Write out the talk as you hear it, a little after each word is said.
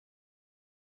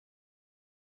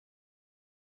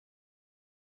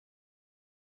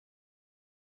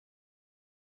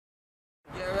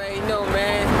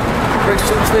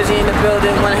Too Trizzy in the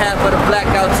building, one half of the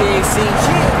Blackout TAC.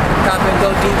 Cop and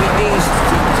Go DVDs.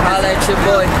 Holla at your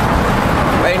boy.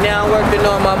 Right now I'm working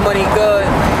on my Money Good.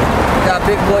 Got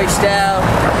Big Boy Style.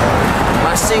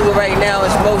 My single right now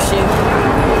is Motion.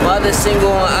 My other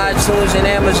single on iTunes and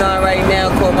Amazon right now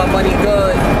called My Money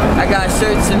Good. I got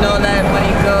shirts and all that,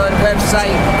 Money Good,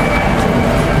 website.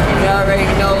 You already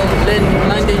know,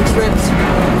 London trips.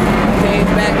 Came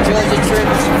back, Georgia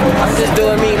trips. I'm just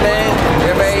doing me, man.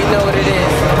 Everybody know what it is.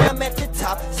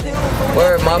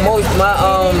 Word,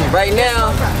 right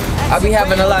now, I be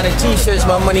having a lot of t-shirts,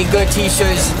 my Money Good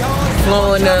t-shirts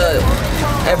flowing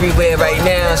everywhere right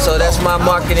now. So that's my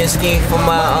marketing scheme for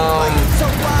my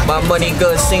Money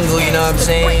Good single, you know what I'm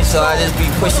saying? So I just be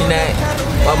pushing that,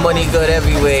 my Money Good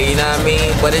everywhere, you know what I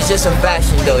mean? But it's just some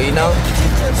fashion though, you know?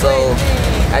 So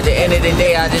at the end of the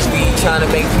day, I just be trying to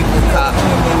make people cop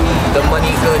the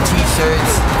Money Good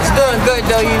t-shirts. It's doing good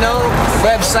though, you know?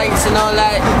 Websites and all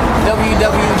that,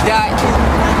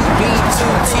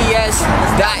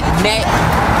 www.b2ts.net,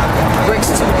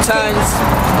 BRICKS2TONS.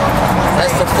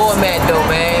 That's the format though,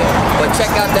 man. But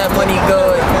check out that Money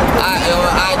Good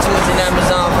on iTunes and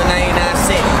Amazon for 99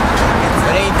 cents.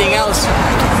 But anything else,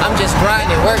 I'm just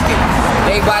grinding, working,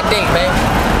 day by day, man.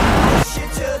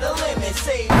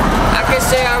 I can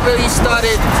say I really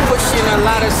started pushing a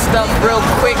lot of stuff real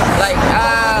quick, like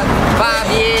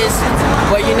 5 years.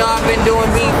 But you know, I've been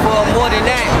doing me for more than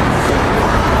that.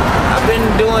 I've been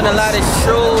doing a lot of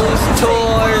shows,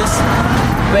 tours,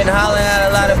 been hollering at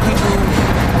a lot of people,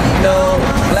 you know,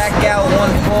 Blackout,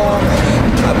 One Form.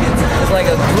 It's like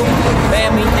a group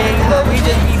family thing, but we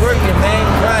just be working, man,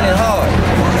 grinding hard.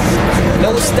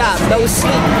 No stop, no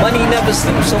sleep, money never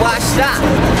sleeps, so I stop.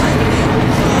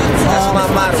 That's my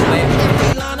motto, man.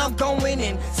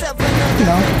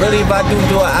 Really, if I do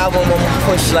an album, I'm gonna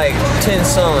push like 10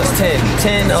 songs, 10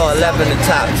 or 11 the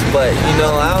tops. But you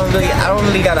know, I don't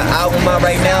really got an album out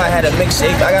right now. I got a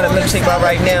mixtape out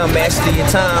right now, Master Your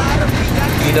Time.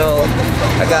 You know,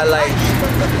 I got like,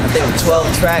 I think 12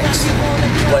 tracks.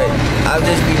 But I'll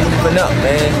just be moving up,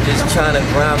 man. Just trying to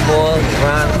grind more,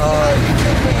 grind hard.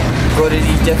 Go to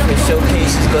these different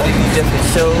showcases, go to these different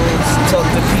shows, talk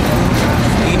to people.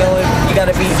 You know, you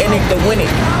gotta be in it to win it.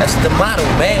 That's the motto,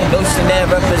 man. Notion that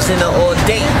represent all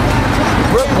day.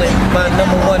 Brooklyn, my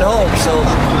 #1 home, so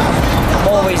I'm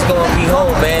always gonna be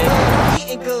home, man.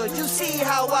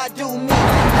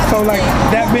 So, like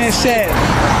that being said,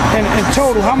 in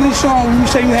total, how many songs would you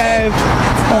say you have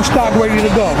on stock ready to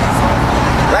go?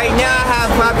 Right now, I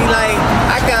have probably like,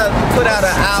 I gotta put out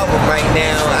an album right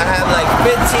now. I have like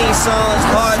 15 songs,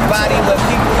 hard body, with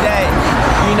people that,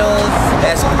 you know,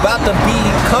 that's about to be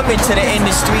coming to the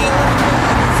industry.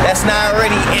 That's not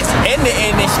already, it's in the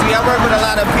industry. I work with a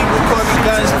lot of people, Corby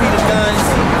Guns, Peter Guns,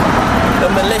 the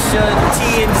Militia,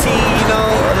 TNT, you know,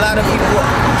 a lot of people.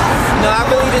 You know, I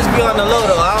really just be on the low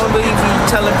though. I don't really be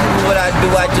telling people what I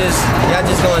do. Y'all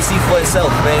just gonna see for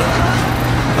itself, man.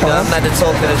 You know, I'm not the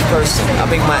talkative person. I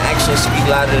make my actions speak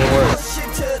louder than words.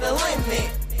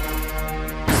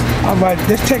 Alright,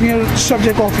 let's take the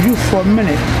subject off of you for a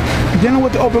minute. Dealing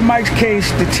with the open mics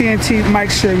case, the TNT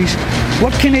mic series,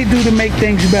 what can they do to make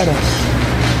things better?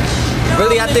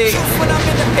 Really, I think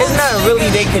it's not really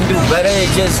they can do better.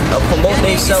 It's just promote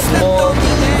themselves more,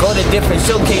 go to different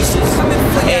showcases,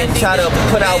 and try to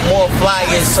put out more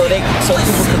flyers so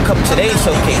people can come to their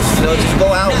showcase. You know, just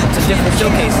go out to different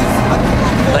showcases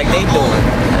like they doing.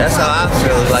 That's how I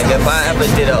feel. Like if I ever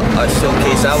did a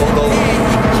showcase, I would go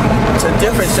to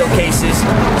different showcases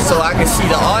so I can see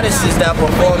the artists that are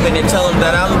performing and tell them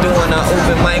that I'm doing an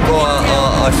open mic or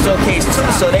a showcase too,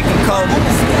 so they can come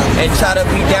and try to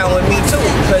be down with me too.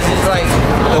 Because it's like,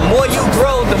 the more you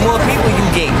grow, the more people you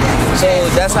get. So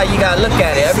that's how you gotta look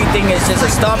at it. Everything is just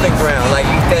a stomping ground. Like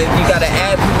you gotta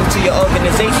add people to your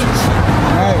organization.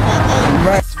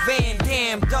 Right.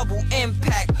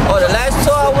 Oh, the last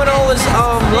tour I went on was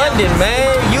London,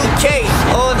 man, UK.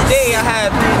 All day I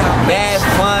had mad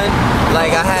fun.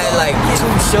 Like I had like 2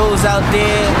 shows out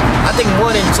there. I think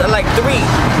more than like 3.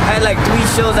 I had like 3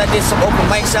 shows. I did some open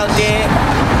mics out there.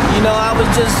 You know, I was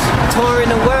just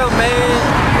touring the world, man.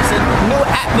 It's a new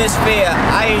atmosphere.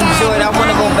 I enjoyed. I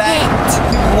want to go back.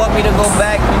 You want me to go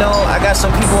back? You know, I got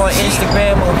some people on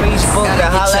Instagram, on Facebook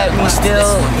that holler at me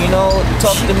still. You know,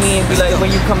 talk to me and be like,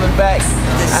 when you coming back?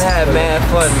 I had mad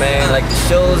fun, man. Like the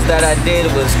shows that I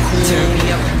did was cool.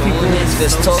 People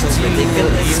just talk to you.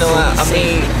 You know, I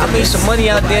made some money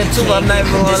out there too. I'm not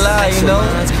even gonna lie. You know,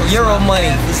 Euro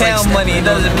money, pound money. It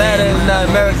doesn't matter. It's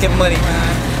not American money.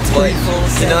 but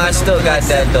you know, I still got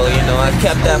that though. You know, I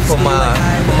kept that for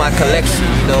my collection.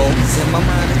 You know.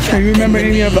 Can you remember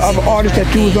any of the other artists that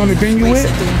you was on the venue with?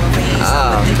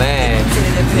 Oh man,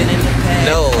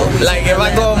 no. Like if I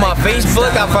go on my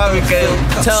Facebook, I probably could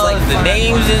tell the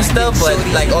names and stuff, but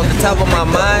like on the top of my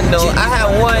mind, no. I had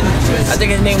one. I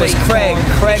think his name was Craig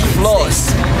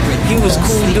Floss. He was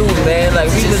cool dude, man. Like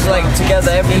we was like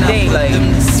together every day, like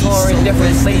touring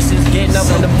different places, getting up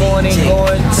in the morning,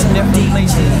 going to different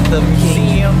places, the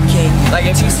museum. Like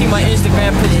if you see my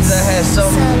Instagram pictures, I had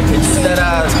some pictures that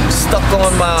I stuck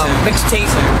on my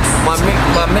mixtape, my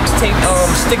mixtape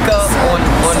sticker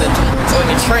on the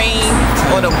train,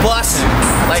 on the bus,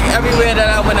 like everywhere that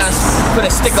I went, I put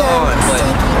a sticker on. But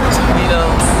you know,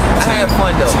 I had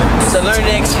fun though. It's a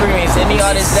learning experience. Any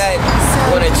artist that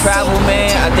want to travel,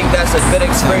 man, I think that's a good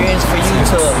experience for you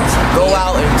to go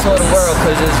out and tour the world,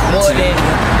 because it's more than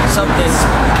something.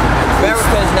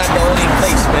 America is not the only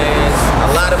place, man. There's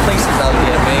a lot of places out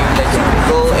there, man, that you can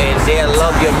go and they'll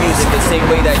love your music the same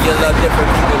way that you love different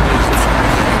people's music.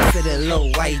 Fitted low,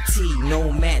 white tee,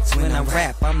 no match. When I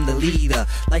rap, I'm the leader,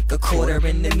 like a quarter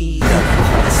in the meter.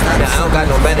 Now, I don't got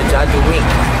no manager, I do me.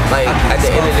 Like, at the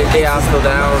end of the day, I feel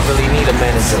that I don't really need a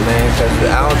manager, man,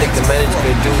 because I don't think the manager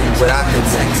can do what I can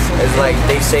do. It's like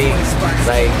they say,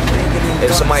 like,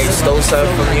 if somebody stole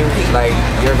something from you, like,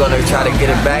 you're gonna try to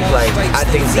get it back. Like, I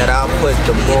think that I'll put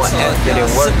the more effort and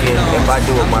work in if I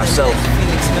do it myself.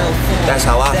 That's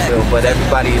how I feel, but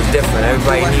everybody is different.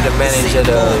 Everybody need a manager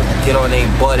to get on their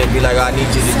butt and be like, I need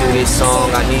you to do this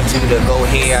song, I need you to go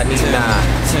here,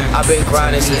 I've been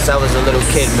grinding since I was a little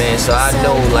kid, man, so I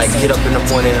know, like, get up in the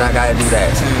morning and I gotta do that,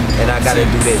 and I gotta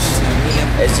do this.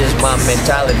 It's just my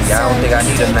mentality. I don't think I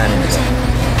need a manager.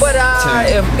 But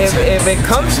if it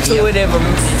comes to it, if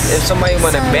somebody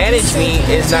want to manage me,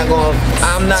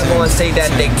 I'm not gonna say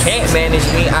that they can't manage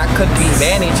me. I could be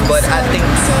managed, but I think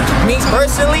me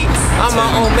personally, I'm my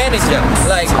own manager.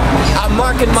 Like, I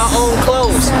market my own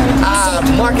clothes, I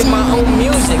market my own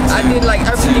music. I did like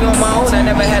everything on my own. I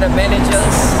never had a manager.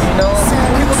 You know,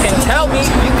 people can tell me,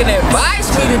 you can advise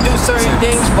me to do certain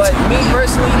things, but me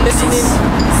personally, listening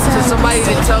to somebody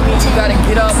to tell me you gotta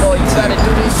get up or you gotta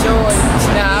do this show,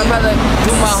 I'd rather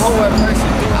do my homework first.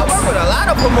 I work with a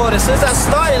lot of promoters since I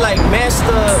started, like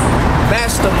Master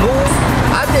Move.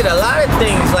 I did a lot of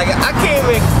things. Like, I can't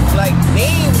even like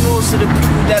name most of the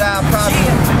people that I probably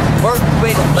worked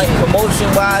with, like promotion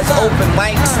wise, open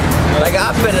mics. Like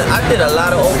I did a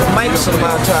lot of open mics in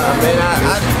my time, man.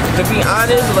 To be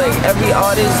honest, like every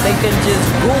artist, they can just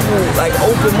Google like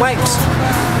open mics.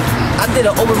 I did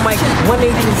an open mic Monday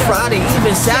through Friday,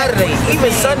 even Saturday, even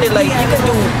Sunday. Like, you can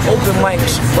do open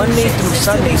mics Monday through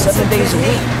Sunday, 7 days a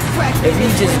week. If you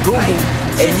just Google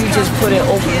and you just put in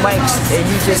open mics and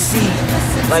you just see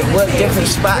like what different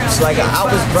spots. Like, I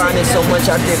was grinding so much,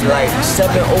 I did like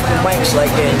 7 open mics like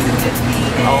in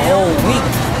a whole week.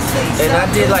 And I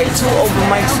did like 2 open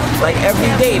mics like every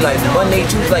day, like Monday,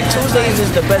 Tuesday. Like Tuesdays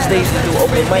is the best days to do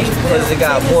open mics because they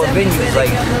got more venues.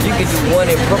 Like you could do one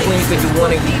in Brooklyn, you could do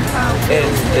one in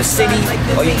the city,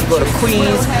 or you could go to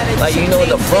Queens, like you know,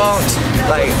 the Bronx,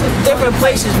 like different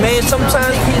places, man.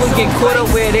 Sometimes people get caught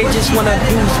up where they just want to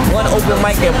do one open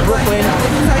mic in Brooklyn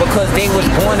because they was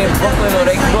born in Brooklyn or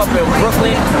they grew up in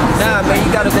Brooklyn. Nah, man, you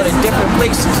gotta go to different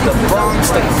places, the Bronx,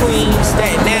 the Queens,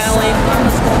 Staten Island,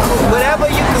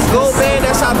 whatever you can go, man.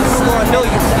 That's how people gonna know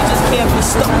you. You just can't be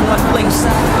stuck in one place.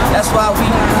 That's why we,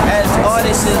 as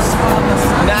artists, is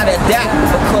not adapt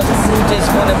because people just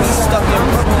wanna be stuck in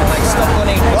Brooklyn, like stuck on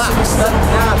a block.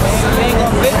 Nah, man, you ain't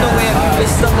gonna get nowhere if you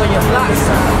just stuck on your block.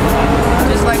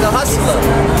 Just like a hustler,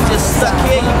 you just stuck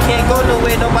here. You can't go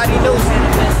nowhere. Nobody knows you.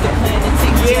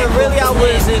 Yeah, really, I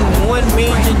was in one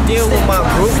major deal with my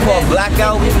group called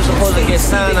Blackout. We were supposed to get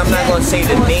signed. I'm not gonna say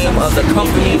the name of the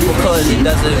company because it's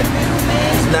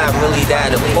not really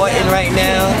that important right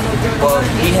now, but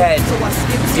we had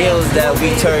deals that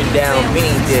we turned down,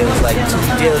 many deals, like 2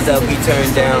 deals that we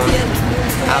turned down.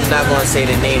 I'm not gonna say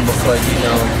the name because, you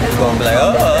know, you're gonna be like,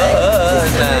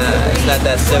 nah, it's not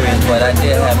that serious, but I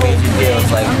did have major deals.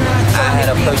 Like, I had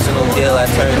a personal deal I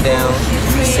turned down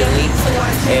recently,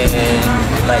 and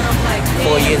like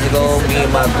 4 years ago, me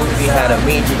and my group, we had a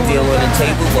major deal on the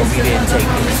table, but we didn't take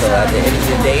it. So at the end of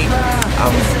the day,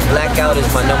 Blackout is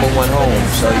my #1 home.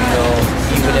 So, you know,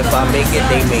 even if I make it,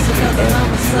 they make it. And,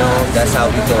 you know, that's how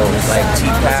we go. Like T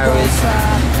Paris,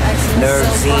 Nerve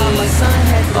Zine,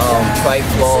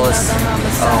 Triforce,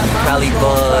 Cali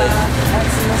Bud.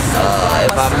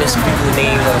 If I miss people's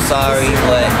names, I'm sorry,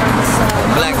 but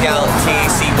Blackout,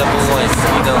 TAC #1.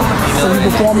 You know. So you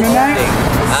performing tonight?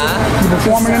 Huh? You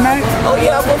performing tonight? Oh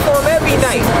yeah, I perform every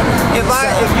night. If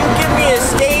you give me a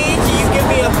stage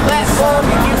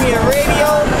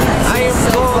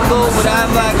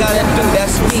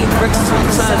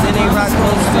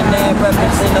Closer than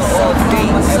representing all day.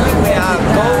 Everywhere I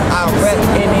go, I rep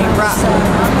and they rock.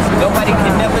 Nobody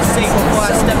can never say before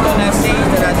I stepped on that stage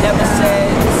that I never said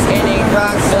and they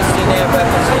rock. Closer than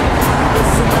representing.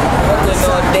 Brooklyn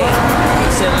all day.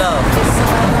 Peace and love.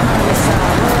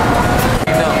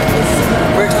 You know,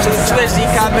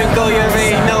 BRICKS2TONS, cop and go. You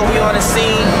already know we on the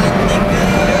scene. You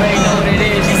already know what it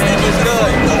is. You know it's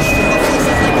good.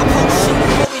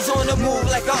 Always on the move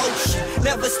like an ocean.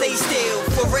 Never stay still,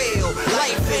 for real.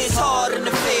 Life is hard in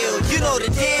the field. You know the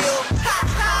deal.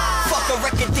 Fuck a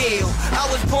record deal. I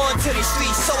was born to the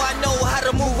streets, so I know how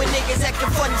to move with niggas acting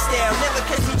funny style. Never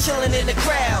catch me chilling in the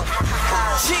crowd.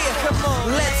 Cheer, come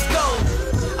on, let's go.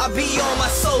 I be on my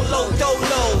solo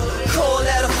dolo. Call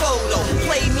that a photo.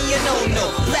 Play me a no-no.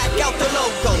 Black out the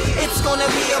logo. It's gonna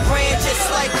be a brand just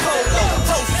like Polo.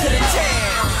 Toast to the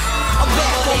town. I'm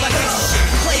back on my good shit.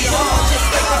 Play hard just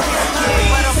like a kid.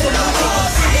 But I'm from New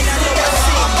York, and I know I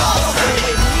see all with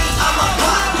me. I'm a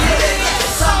pop getter,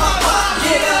 yes, I'm a pop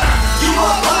getter. You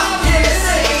a pop getter,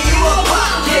 say you a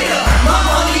pop getter. My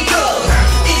money good,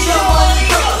 is your money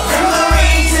good? From the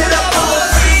rain to the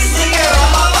bullshit, nigga,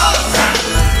 I'm a boss.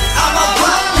 I'm a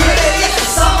pop getter,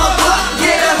 yes, I'm a pop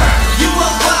getter. You a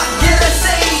pop getter,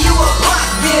 say you a pop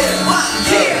getter.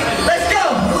 Yeah, let's go,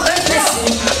 let's go.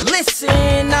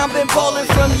 Listen, I've been ballin'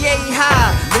 from yay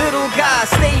high. Little guy,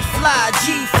 stay fly,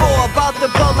 G4, about to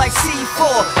blow like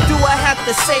C4. Do I have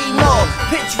to say more?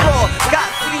 Pitch raw, got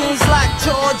fiends like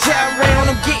George around.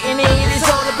 I'm getting it, it's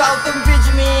all about them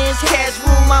Benjamins. Cash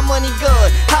rule, my money good.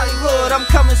 Hollywood, I'm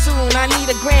coming soon. I need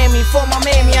a Grammy for my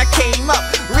mammy. I came up,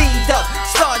 read up,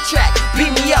 Star Trek,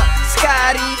 beat me up.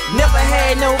 Scotty, never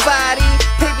had nobody.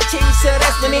 Paper chaser,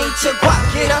 that's the nature. Guap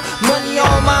getter, money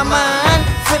on my mind.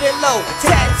 For the low,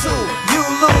 tattoo, you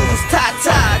lose.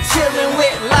 Ta-ta, chillin'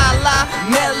 with La-La,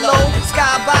 Mellow,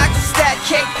 Skybox, Stack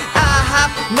Cake, I-hop,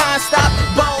 non-stop,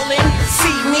 bowling.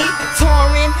 See me,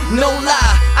 touring, no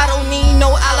lie. I don't need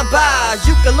no alibis.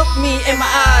 You can look me in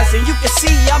my eyes and you can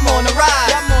see I'm on the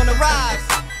rise. I'm on the rise.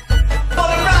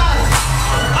 On the rise.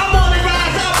 I'm on the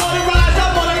rise. I'm on the rise.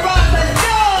 I'm on the rise. Let's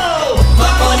go.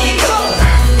 My money good.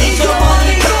 Is your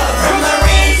money good? From the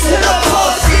rain to the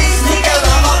Porsches, nigga,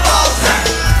 I'm a boss.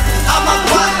 I'm a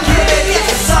pop getter,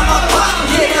 yes, I'm a pop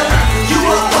getter. You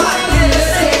a pop getter,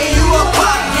 say you a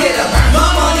pop getter. My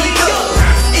money good.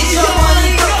 Is your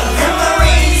money good? From the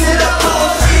rain to the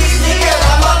Porsches, nigga,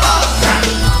 I'm a boss.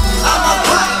 I'm a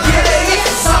pop getter,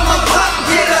 yes, I'm a pop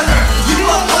getter. You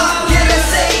a pop getter,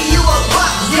 say you a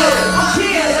pop getter.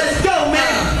 Yeah, let's go,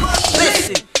 man.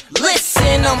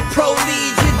 Listen, I'm pro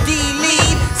lead, you D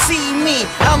lead. See me,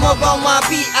 I'm about my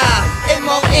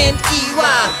B-I-M-O-N-E-Y.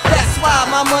 That's why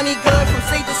my money good from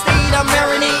state to state. I'm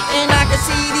marinating, I can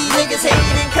see these niggas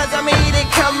hating, cause I made it,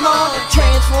 come on.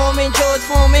 Transforming, George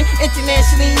Foreman,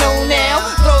 internationally known now.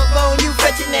 Throw a bone, you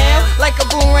fetch it now. Like a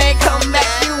boomerang, come back.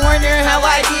 You wondering how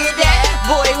I did that?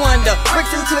 Boy wonder,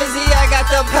 BRICKS2TONS, I got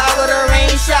the power to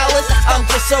rain showers. I'm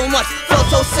just so much, flow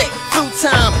so sick. Flute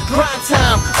time, grind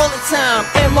time, all the time.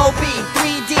 MOB,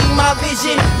 3D, my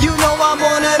vision. You know I'm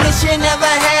on a mission,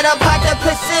 never had a pot to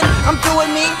pissin'. I'm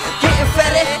doing me, getting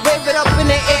fetted, wave it up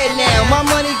in the air now. My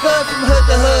money good from hood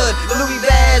to hood. Louis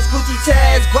bags, Gucci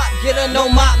tags, guap getter, no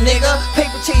mop nigga.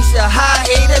 Paper chaser, high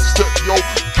haters. Step yo,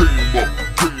 game up,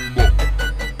 game up.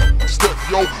 Step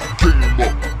yo, game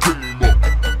up, game up.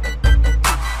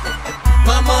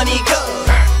 My money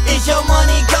good, is your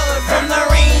money good? From the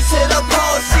rain to the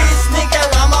Porsches, nigga,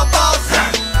 I'm a boss.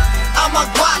 I'm a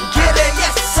guap getter,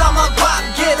 yes, I'm a guap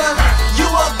getter. You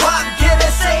a guap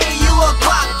getter, say you a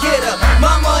guap getter.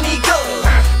 My money good,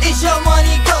 is your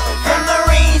money good? From the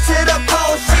rain to the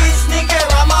Porsches, nigga,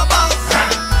 I'm a boss.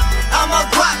 I'm a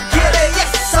guap getter,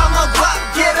 yes, I'm a guap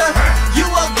getter. You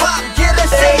a guap getter,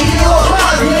 say you a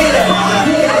guap getter.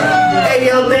 Hey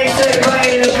yo, thanks to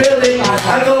everybody in the building.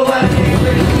 I go by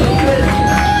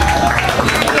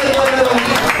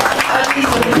I need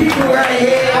some people right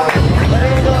here.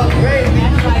 Let's go crazy.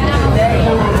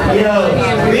 Yo,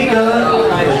 we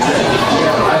good.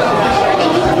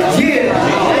 Yeah.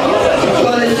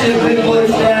 Call this shit big boy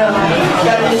style.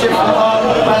 Got this shit from all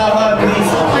 5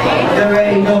 heartbeats. You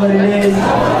already know what it is.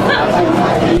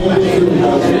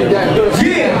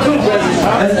 Yeah.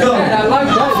 Let's go.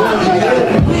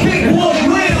 Big boy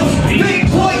wheels, big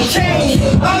boy chain.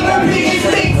 I'm the biggest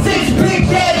thing since Big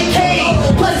Daddy came.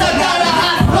 Plus I got a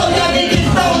hot flow, y'all niggas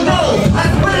don't know. I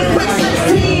split a quick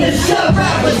 16 and shut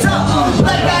rappers up.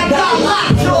 Like I got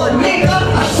lockjaw, nigga.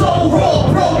 I so raw,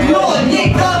 broke law,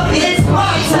 nigga. It's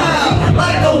my time.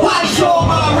 Like a watch on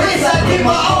my wrist, I did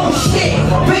my own shit.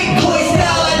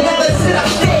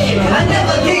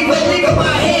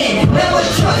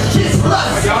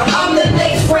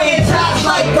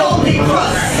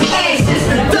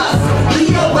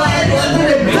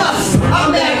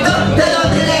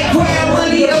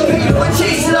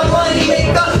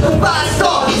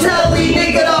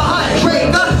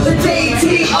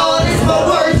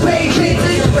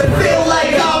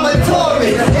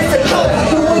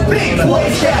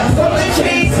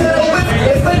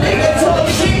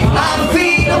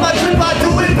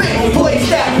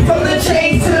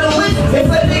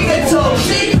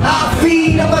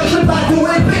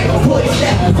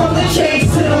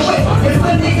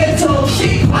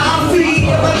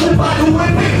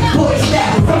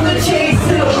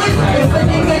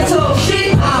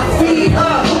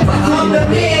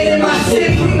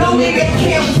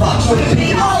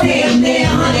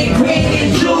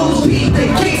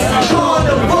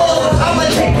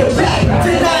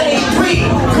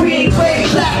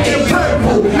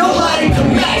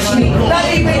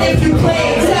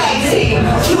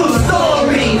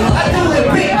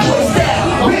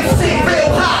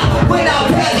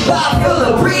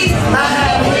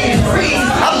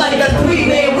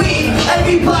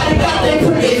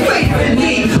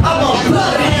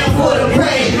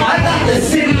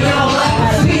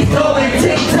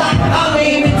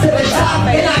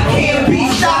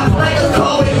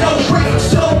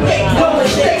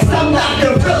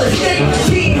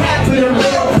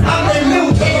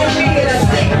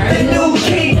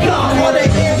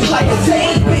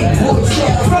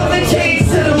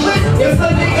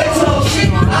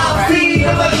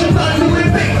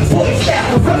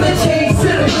 From the chains to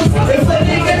the roof, if a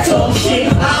nigga talk shit,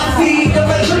 I'll feed him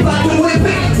a clip, I do it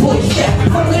big boy style.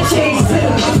 From the chains to the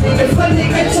roof, if a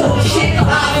nigga talk shit,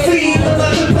 I'll feed him a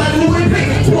clip, I do it big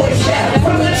boy style.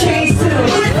 From the chains to the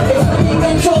roof, if a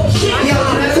nigga talk shit,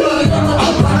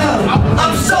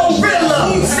 I'm so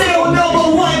realer, still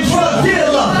 #1 drug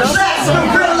dealer. That's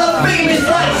gorilla, famous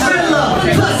like Thriller,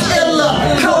 plus iller,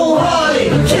 cold-hearted,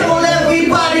 kill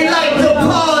everybody like the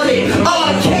party.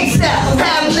 RK style,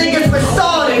 have niggas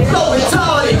retarded, so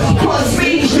retarded. Plus me,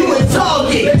 you a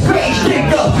target, great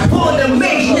nigga, born to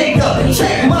make nigga.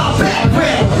 Check my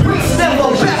background, bricks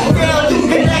never back down, you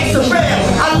can ask around.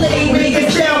 I lay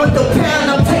niggas down with the pound,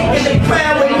 I'm taking the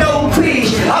crown with no keys.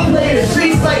 I play the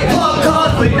streets like park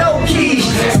cars with no keys.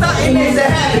 Starting is a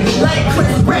habit, like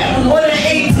Chris Brown on an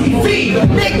ATV.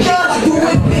 Nigga, do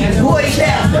it big boy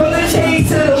style. From the chains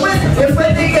to the whip, if a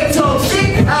nigga talk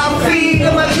shit, I'll feed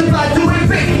him a clip, I do it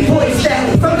big boy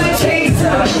style. From the chains to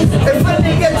the whip, if a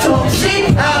nigga talk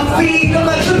shit, I'll feed him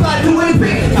a clip, I do it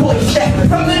big boy style.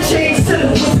 From the chains to the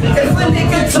whip, if a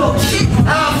nigga talk shit,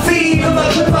 I'll feed him a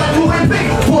clip, I do it big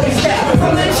boy style.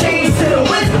 From the chains to the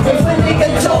whip, if a nigga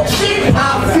talk shit,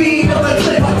 I'll feed him a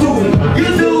clip, I do it. You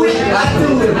do it, I do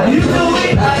it. You do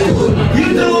it, I do it. You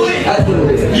do it, I do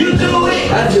it. You do it,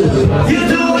 I do it. You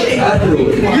do it, I do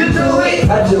it. You do it,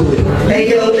 I do it. Hey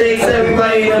yo, thanks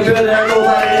everybody in the building. I go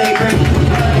by the name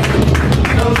BRICKS2TONS.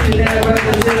 Don't see that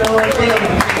represent all day.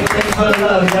 Thanks for the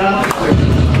love, y'all.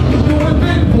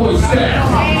 Big boy style.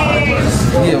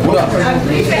 Yeah, what up?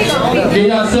 Give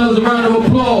yourselves a round of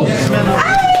applause.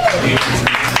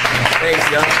 Thanks,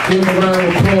 y'all. Give them a round of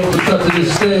applause for touching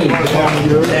this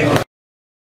stage.